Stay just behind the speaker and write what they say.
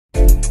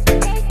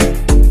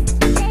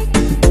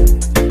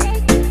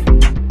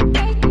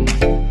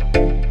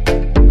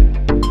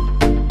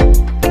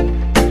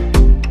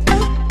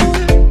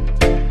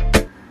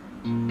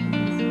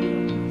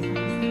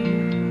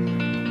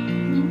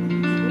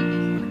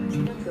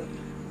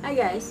Hi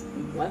guys,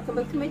 welcome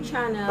back to my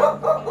channel.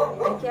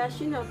 I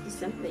guess you noticed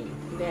something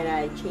that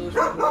I changed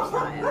my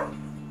hairstyle.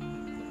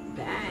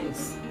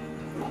 Thanks.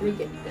 Look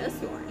at this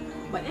one.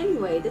 But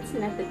anyway, that's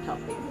not the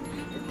topic.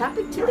 The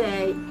topic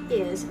today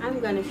is I'm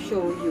gonna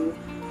show you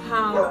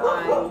how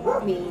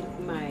I made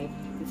my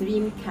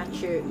dream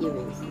catcher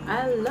earrings.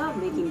 I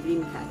love making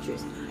dream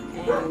catchers,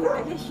 and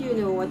I guess you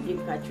know what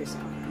dream catchers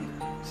are.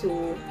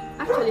 So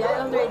actually,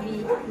 I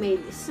already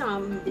made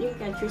some dream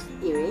catchers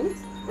earrings.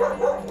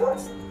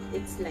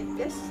 It's like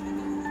this.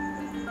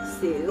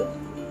 So,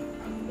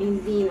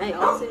 and then I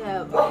also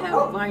have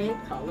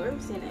variant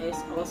colors, and I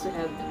also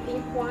have the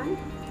pink one.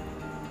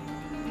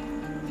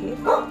 Okay,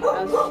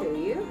 I'll show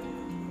you.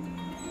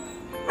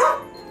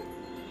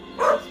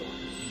 This one.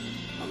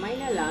 Kamay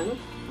na lang.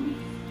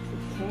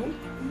 Okay,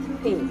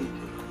 pink.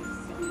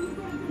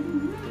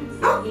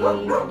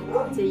 And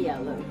it's a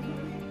yellow.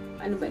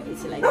 Ano ba?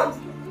 It's like this.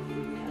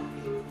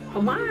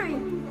 Kamay!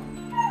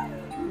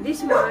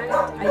 This one,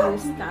 I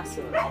use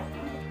tassel.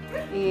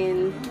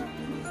 And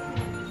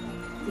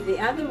the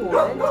other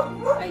one,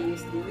 I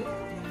use the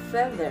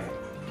feather.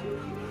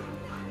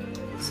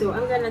 So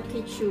I'm gonna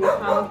teach you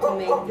how to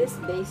make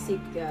this basic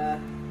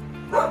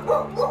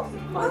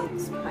call it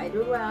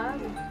spider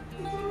web.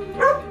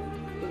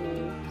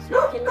 So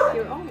you can make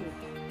your own.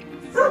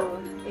 So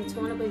it's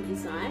one of a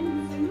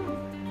design.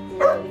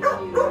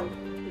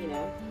 And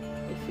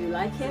if you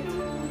like it,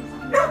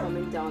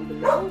 comment down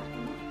below.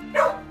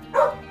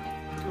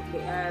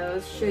 Okay,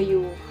 I'll show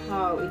you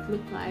how it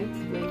looks like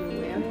when you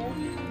wear it.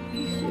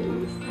 So,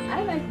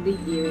 I like big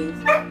earrings.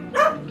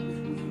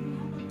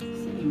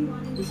 See,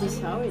 this is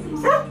how it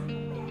is.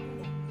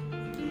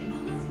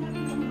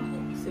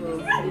 So,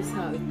 this is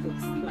how it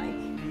looks like.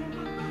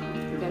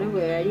 I'm gonna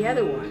wear the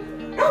other one.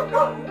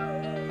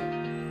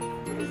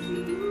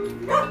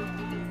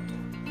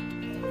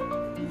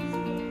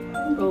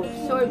 Oh,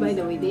 sorry by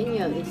the way,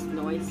 Danielle is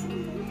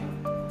noisy.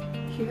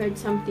 She heard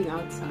something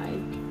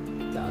outside.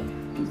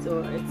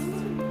 So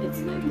it's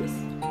like this.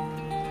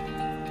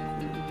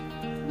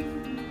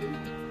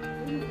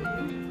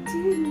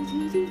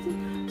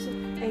 So,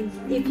 and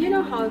if you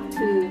know how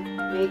to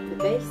make the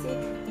basic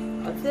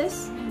of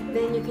this,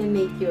 then you can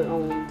make your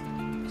own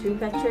dream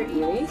catcher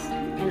earrings,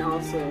 and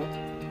also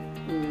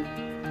you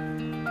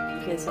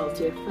can sell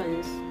to your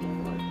friends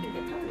or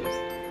the colors.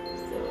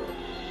 So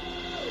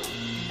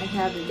I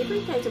have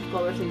different kinds of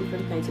colors and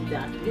different kinds of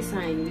that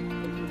design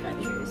dream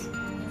catchers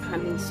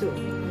coming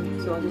soon.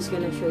 So I'm just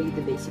gonna show you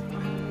the basic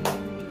one.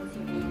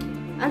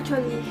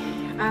 Actually,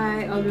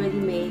 I already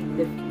made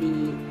the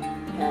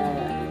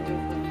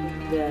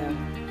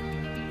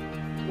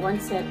one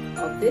set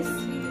of this,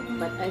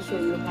 but I'll show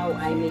you how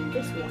I make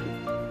this one.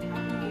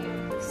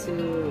 So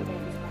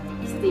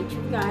stay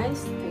tuned,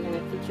 guys. I'm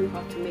gonna teach you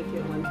how to make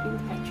your own dream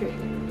catcher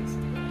earrings.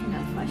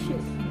 Not fashion.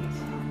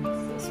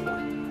 This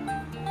one.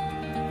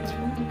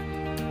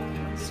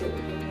 So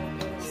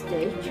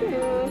stay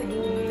tuned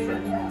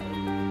and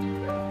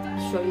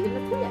show you the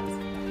materials.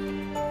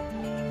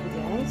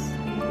 Guys,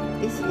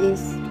 this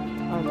is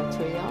our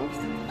materials.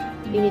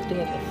 You need to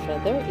have a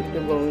feather if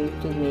you're going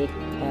to make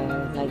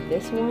like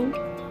this one,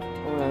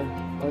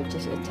 or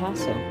just a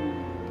tassel.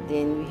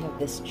 Then we have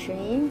the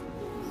string.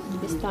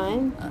 This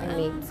time I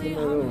made the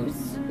maroon.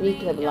 You need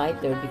to have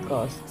lighter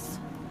because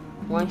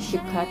once you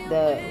cut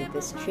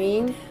the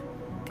string,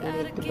 you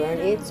need to burn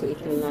it so it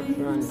will not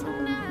run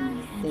out.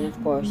 Then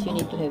of course you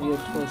need to have your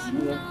tools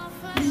here,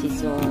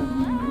 scissor,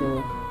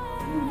 the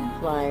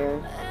plier,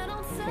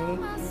 okay,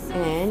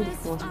 and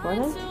most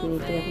important, you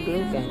need to have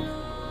glue gun.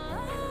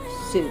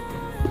 So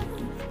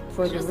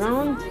for the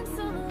round,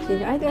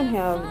 since I don't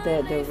have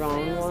the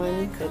round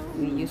one that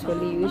we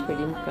usually use for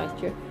dream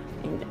catcher,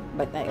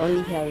 but I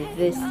only have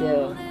this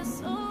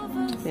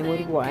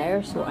memory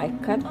wire, so I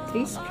cut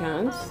 3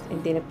 strands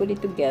and then I put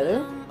it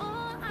together,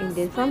 and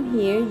then from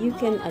here you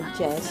can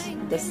adjust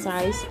the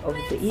size of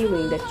the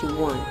earring that you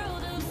want.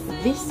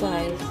 This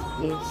size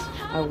is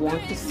I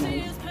want this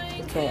size.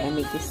 Okay, I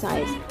make this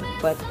size,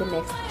 but the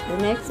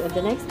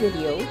next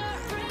video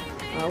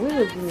we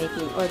will be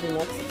making, or the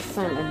next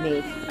time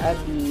I'll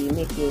be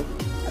making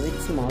a bit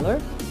smaller,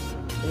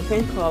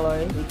 different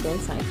colors,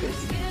 different sizes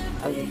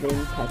of the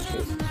dream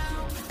catchers.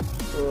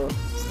 So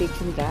stay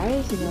tuned,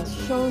 guys, and I'll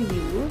show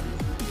you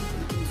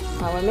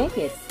how I make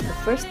it. The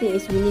first thing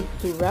is we need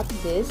to wrap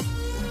this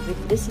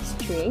with this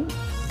string,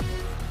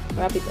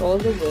 wrap it all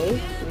the way,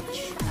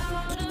 which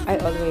I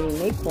already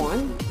make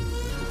one,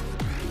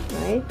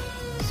 right?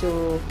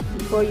 So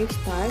before you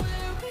start,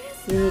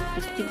 you need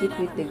to stick it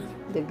with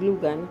the glue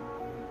gun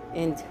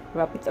and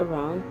wrap it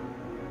around.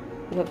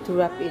 You have to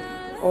wrap it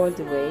all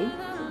the way,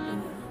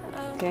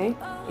 okay?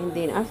 And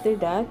then after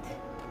that,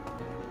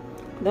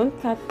 don't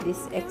cut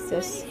this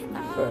excess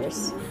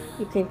first.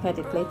 You can cut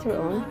it later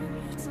on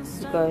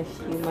because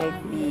you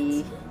might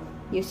be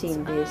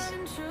using this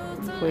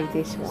for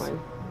this one.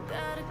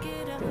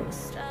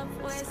 So,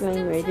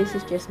 disclaimer, this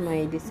is just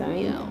my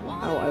design,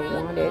 how I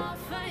want it.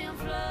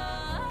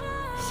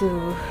 So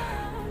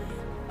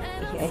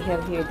I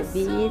have here the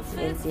beads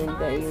and then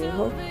the earring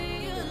hook.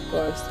 Of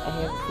course, I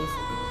have this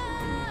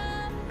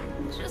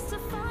just to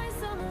find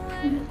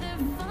somewhere that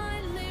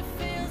finally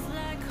feels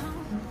like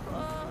home.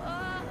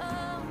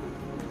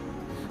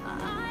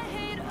 I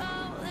hate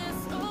all this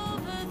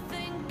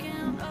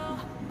overthinking.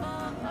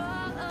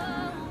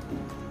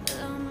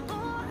 The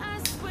more I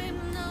swim,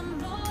 the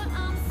more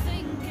I'm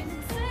sinking.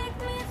 Take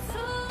me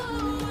to a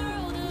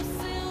world of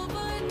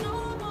silver, no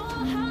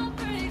more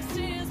heartbreaks,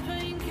 tears,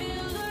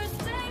 painkillers.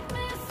 Take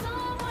me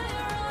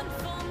somewhere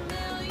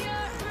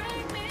unfamiliar.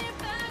 Bring me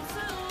back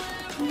to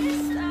where we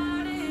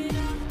started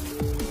out.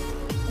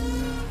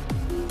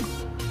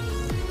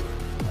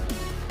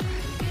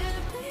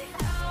 Get me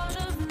out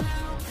of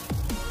now.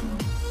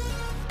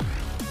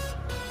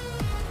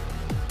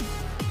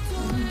 To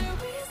where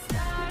we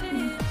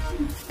started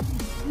out.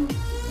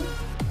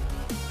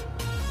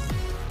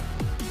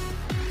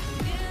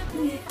 Get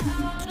me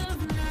out of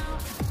now.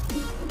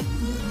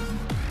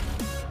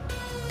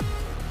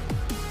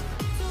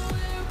 To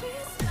where we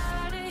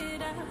started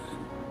out.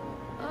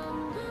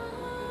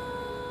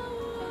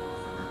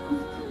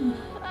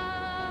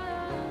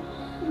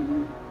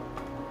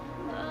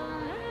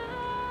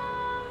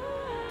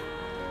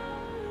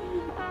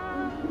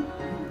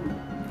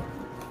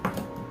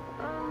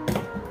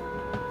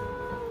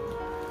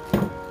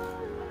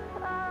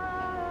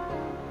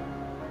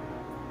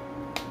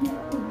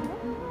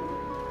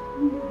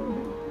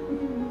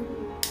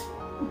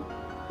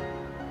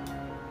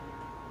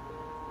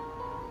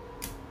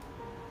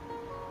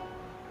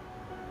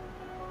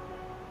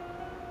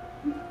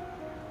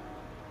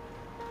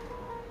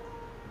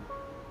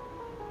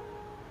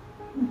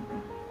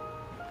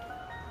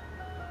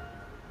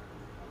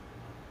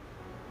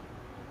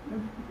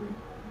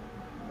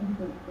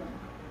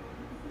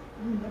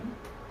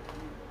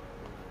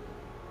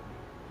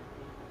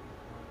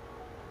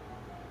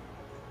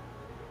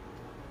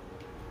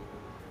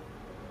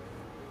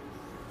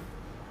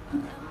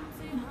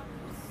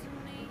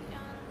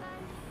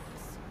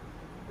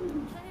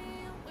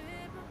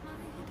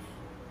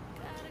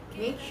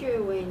 Make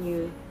sure when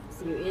you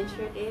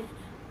insert it,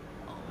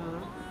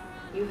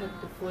 you have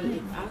to pull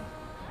it up.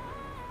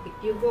 If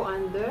you go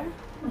under,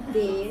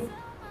 then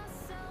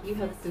you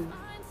have to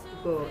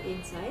go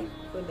inside,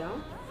 go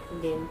down,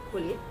 and then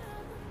pull it.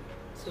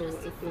 So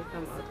it will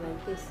come out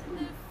like this.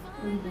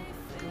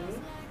 Okay.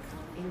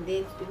 And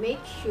then to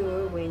make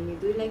sure when you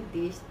do like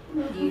this,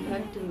 you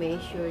have to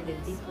make sure the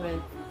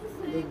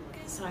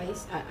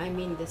size, I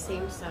mean the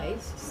same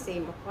size,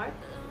 same apart,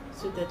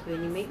 so that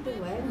when you make the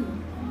web,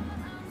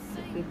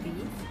 it will be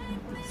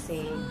the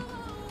same.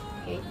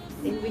 Okay,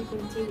 then we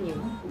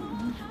continue.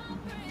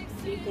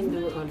 You can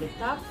do it on the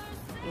top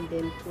and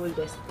then pull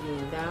the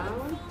string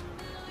down.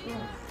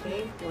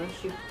 Okay,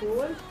 once you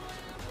pull,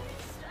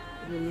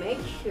 you make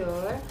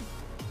sure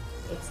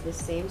it's the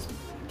same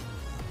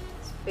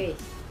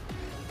space.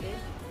 Okay,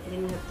 and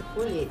then you have to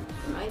pull it,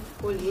 right?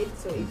 Pull it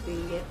so it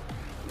will get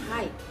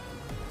height.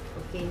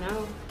 Okay,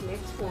 now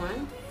next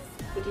one,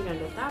 put it on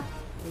the top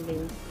and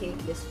then take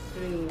the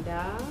string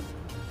down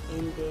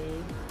and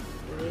then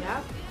pull it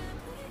up.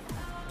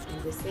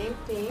 And the same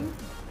thing,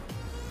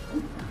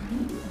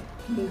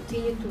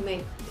 continue to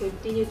make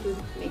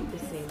the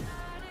same.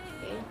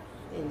 Okay,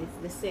 and it's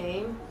the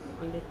same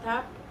on the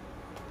top.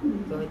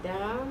 Go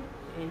down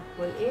and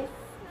pull it,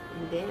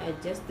 and then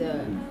adjust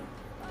the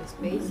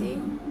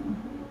spacing.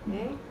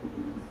 Okay,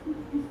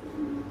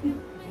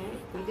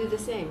 we do the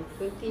same.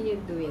 Continue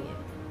doing it.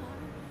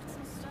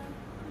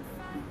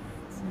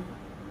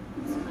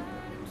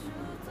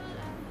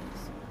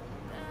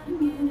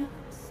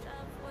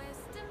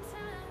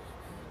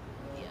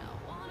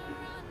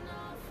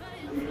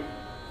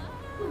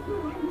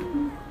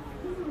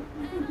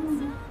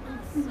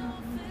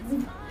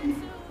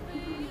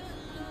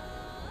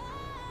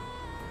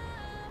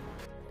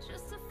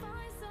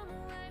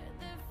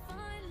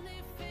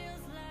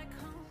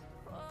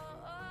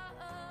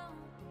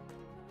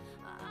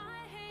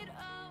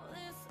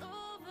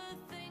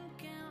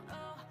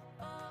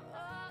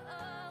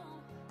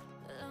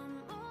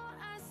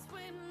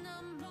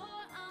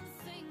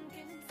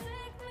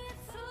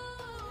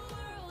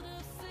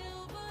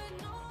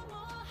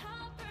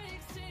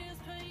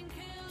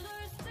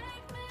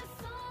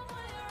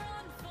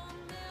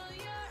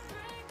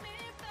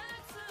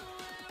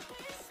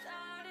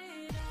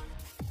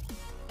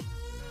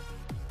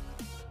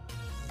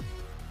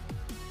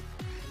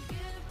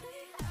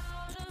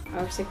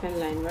 Our second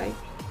line, right?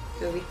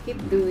 So we keep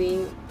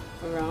doing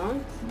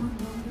around.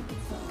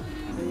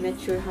 I'm not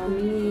sure how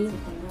many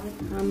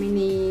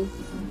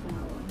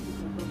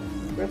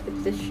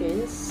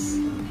repetitions.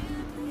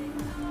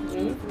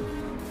 Okay,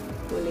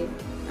 pull it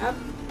up,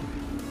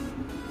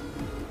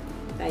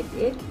 tight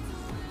it,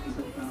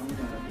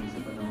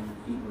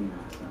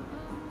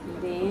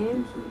 and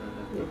then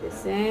do the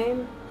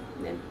same,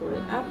 then pull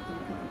it up.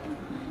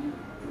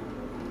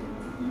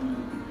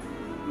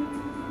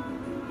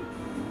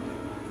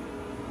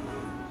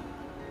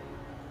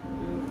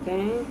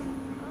 Okay,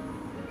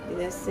 do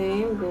the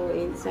same, go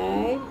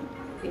inside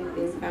and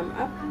then come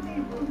up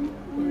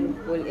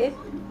and pull it.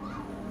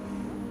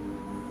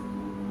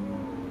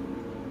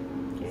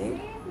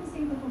 Okay,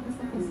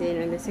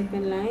 and the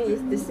second line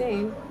is the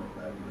same.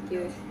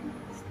 You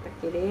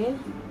stuck it in.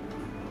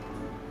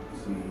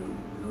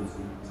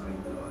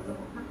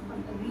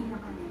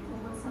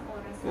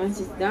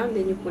 Once it's done,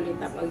 then you pull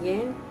it up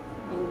again,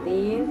 and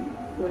then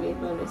pull it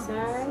on the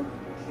side.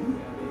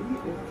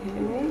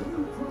 Okay.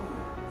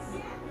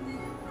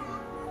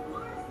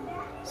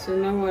 So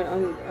now we're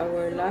on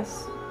our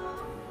last.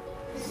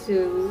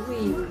 So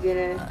we're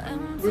gonna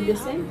do the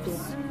same thing.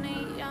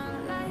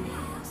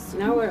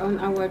 Now we're on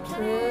our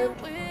third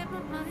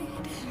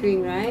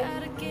string, right?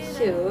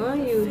 So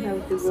you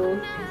have to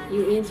go.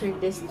 You insert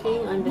the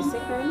string on the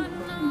second.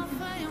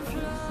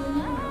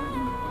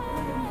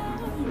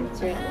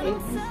 Insert it,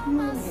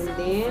 and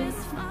then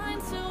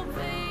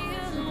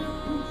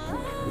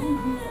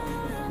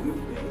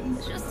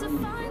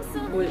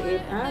pull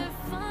it up.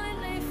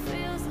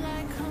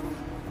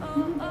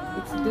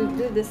 It's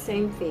do the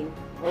same thing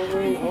over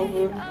and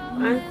over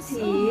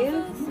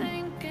until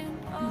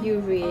you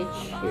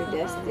reach your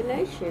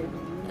destination.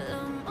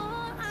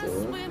 So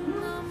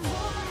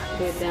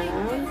go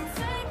down,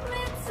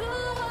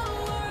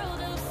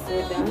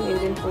 and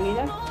then pull it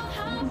up.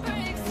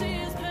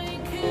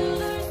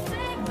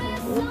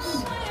 Oops.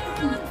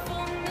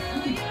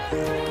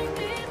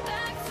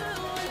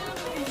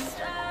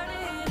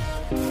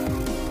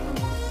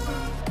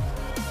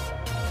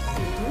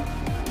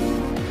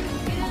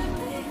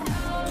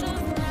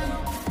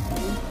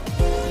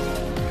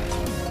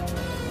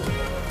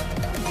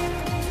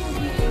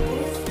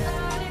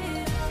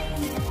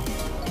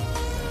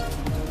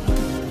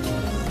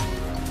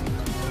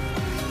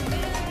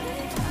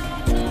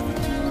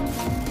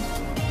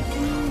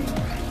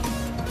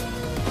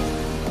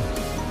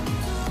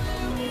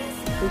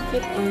 We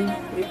keep on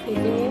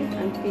repeating it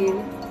until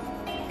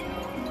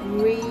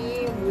we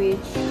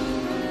reach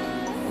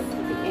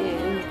the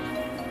end.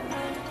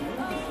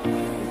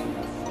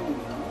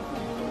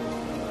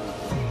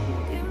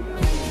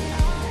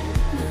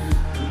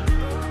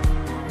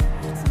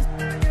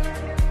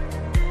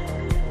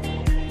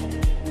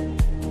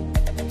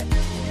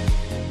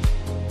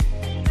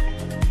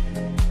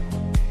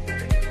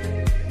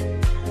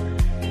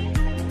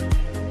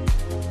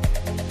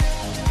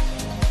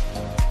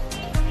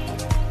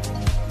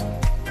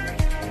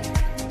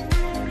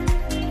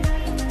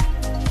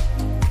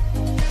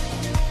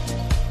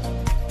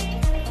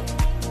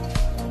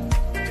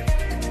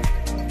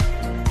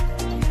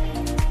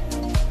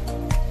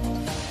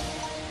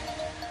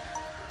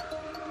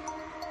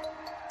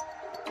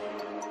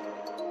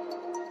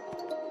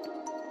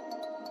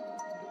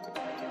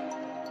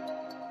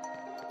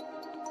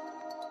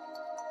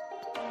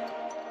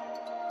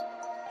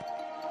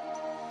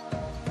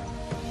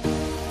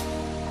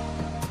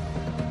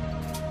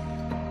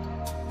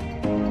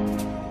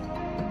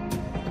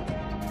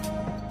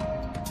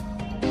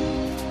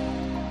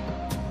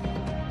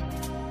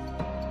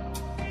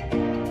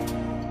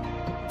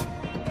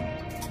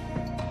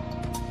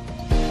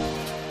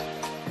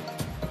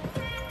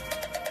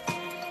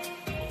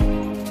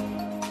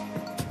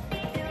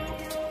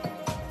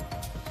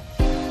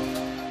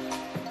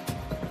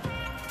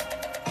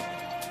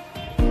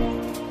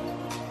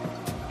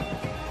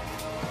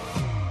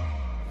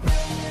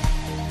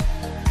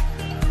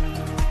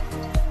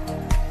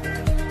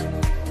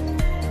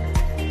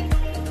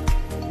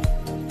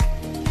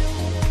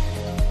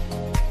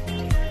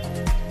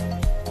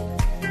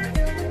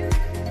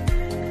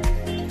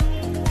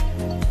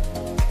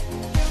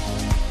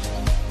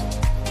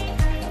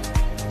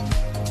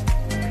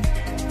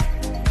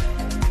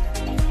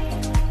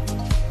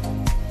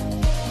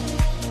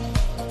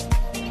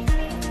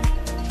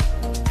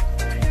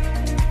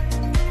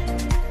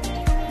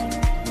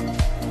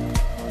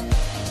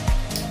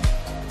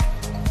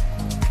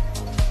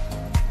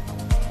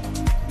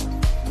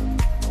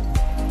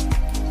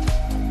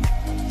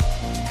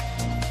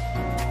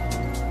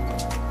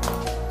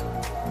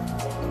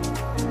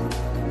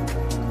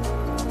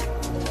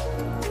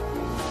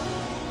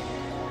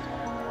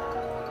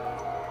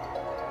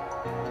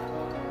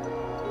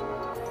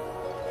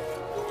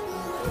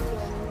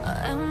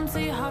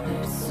 Empty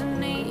hearts and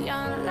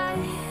neon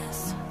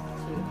lights.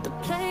 They're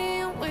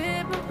playing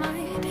with my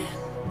mind.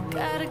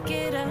 Gotta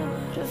get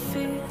out of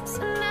here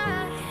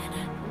tonight.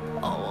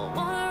 Oh, I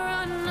wanna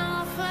run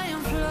off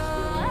and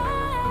fly.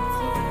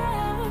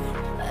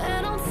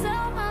 And I'll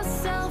tell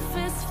myself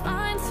it's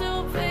fine to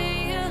be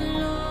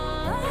alone,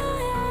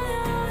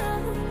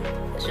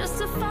 just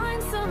to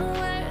find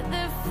somewhere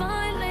that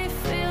finally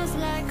feels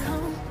like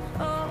home.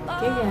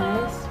 Okay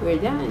guys, we're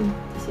done.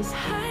 This is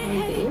how the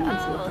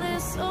end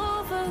is.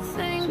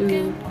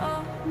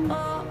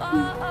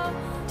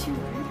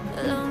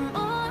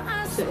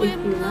 So if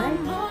you like,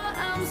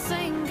 I'm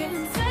singing,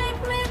 take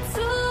me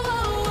to a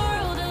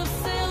world of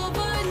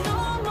silver, no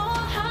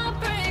more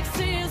heartbreaks,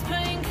 tears,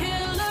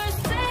 painkillers.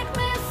 Take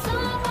me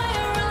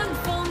somewhere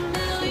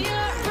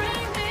unfamiliar,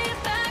 bring me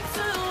back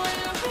to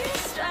where we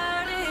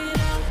started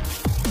out.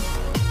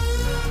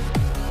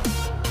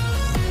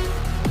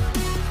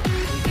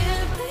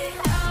 Get me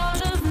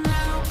out of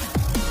now,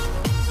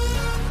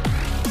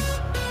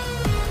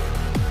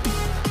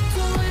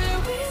 to where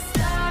we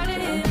started.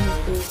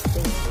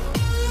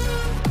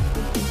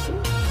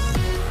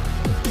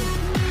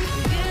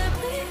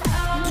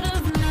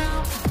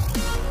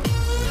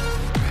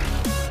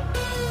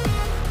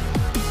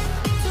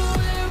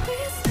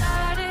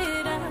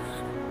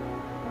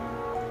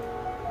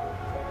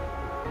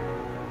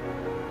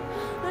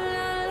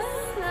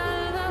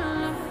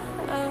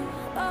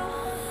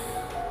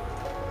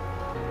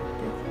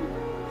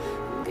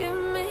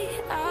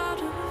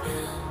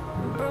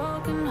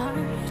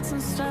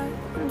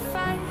 starting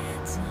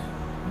fights,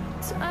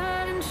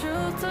 turning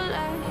truth to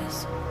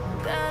lies.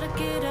 Gotta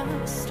get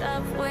up,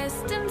 stop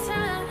wasting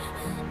time.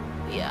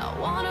 Yeah, I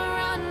wanna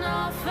run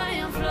off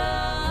and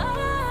fly.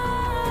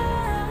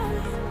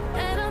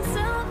 And I'll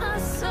tell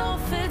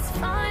myself it's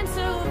fine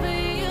to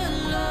be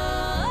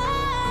alone,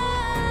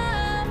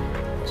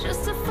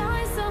 just to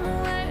find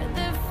somewhere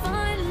that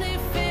finally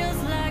feels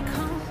like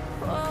home.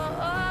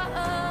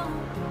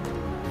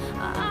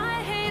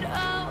 I hate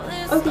all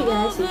this. Okay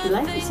guys, if you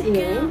like this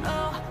earring,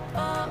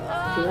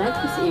 if you like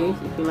this earring,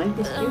 if you like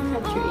this ear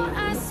catcher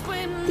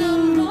earring,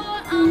 then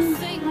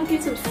like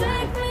and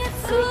subscribe.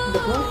 Click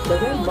the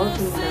red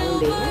button down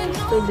there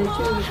so that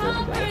you will get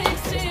notified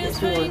as there's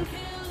more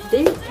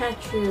day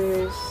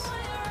catchers.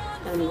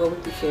 I'm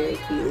going to share it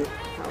to you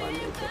how I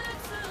make it.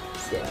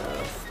 So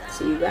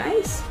see you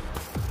guys,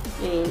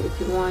 and if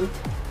you want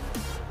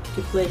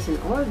to place an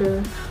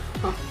order,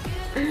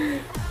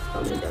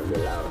 comment down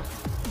below.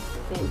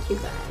 Thank you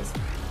guys.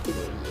 Happy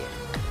New Year.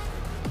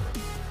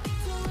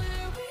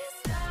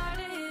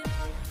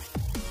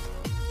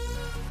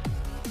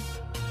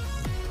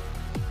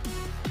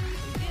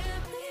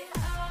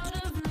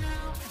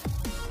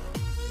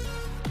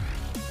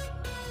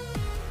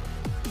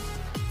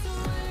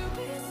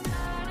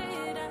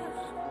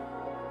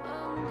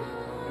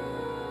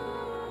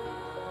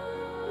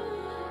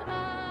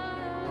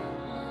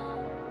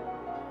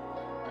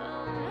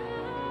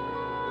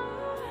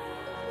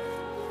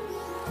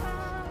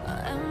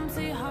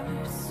 Empty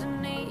hearts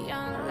and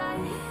neon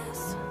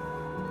lights,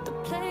 the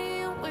place